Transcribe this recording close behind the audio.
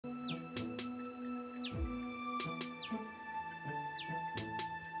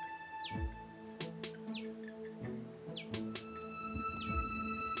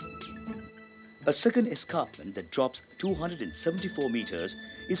A second escarpment that drops 274 meters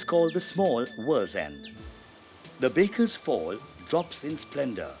is called the Small World's End. The Baker's Fall drops in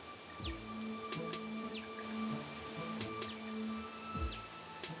splendor.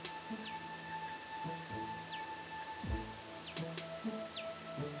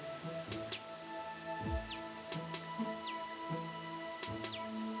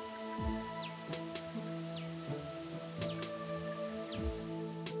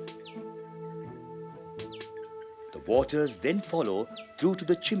 The waters then follow through to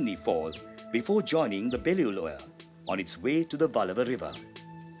the Chimney Fall before joining the Bellew on its way to the Vallava River.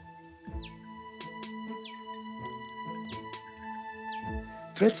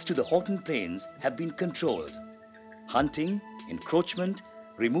 Threats to the Horton Plains have been controlled. Hunting, encroachment,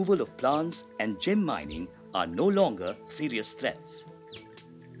 removal of plants and gem mining are no longer serious threats.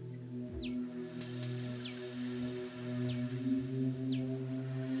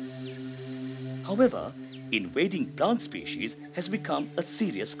 However, invading plant species has become a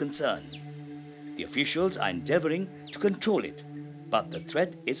serious concern. The officials are endeavoring to control it, but the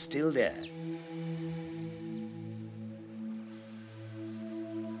threat is still there.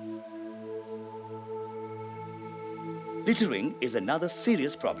 Littering is another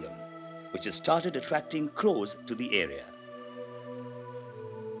serious problem, which has started attracting crows to the area.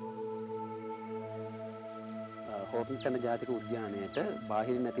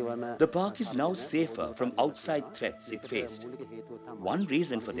 The park is now safer from outside threats it faced. One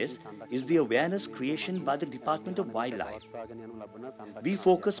reason for this is the awareness creation by the Department of Wildlife. We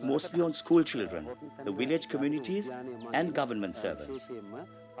focus mostly on school children, the village communities and government servants.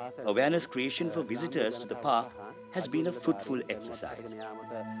 Awareness creation for visitors to the park has been a fruitful exercise.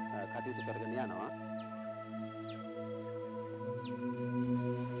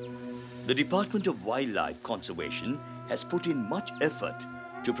 The Department of Wildlife Conservation has put in much effort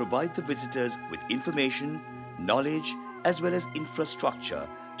to provide the visitors with information, knowledge, as well as infrastructure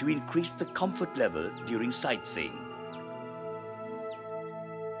to increase the comfort level during sightseeing.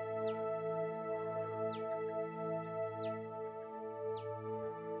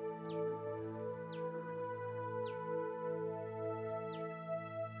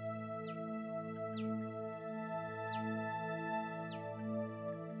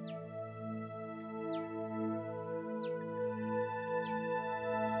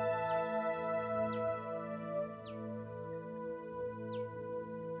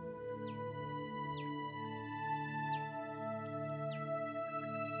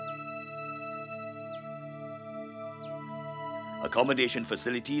 Accommodation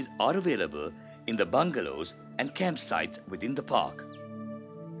facilities are available in the bungalows and campsites within the park.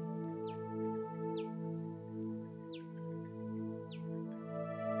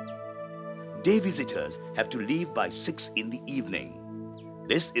 Day visitors have to leave by 6 in the evening.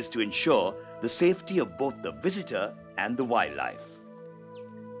 This is to ensure the safety of both the visitor and the wildlife.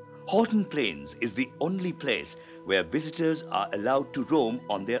 Horton Plains is the only place where visitors are allowed to roam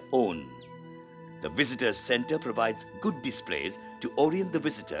on their own. The Visitors Center provides good displays to orient the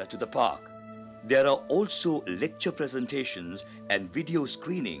visitor to the park. There are also lecture presentations and video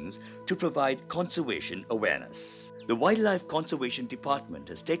screenings to provide conservation awareness. The Wildlife Conservation Department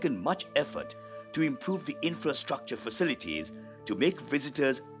has taken much effort to improve the infrastructure facilities to make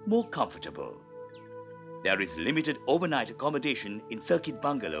visitors more comfortable. There is limited overnight accommodation in circuit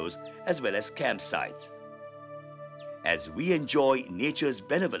bungalows as well as campsites. As we enjoy nature's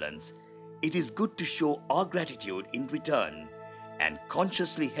benevolence, it is good to show our gratitude in return and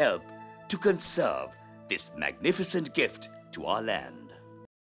consciously help to conserve this magnificent gift to our land.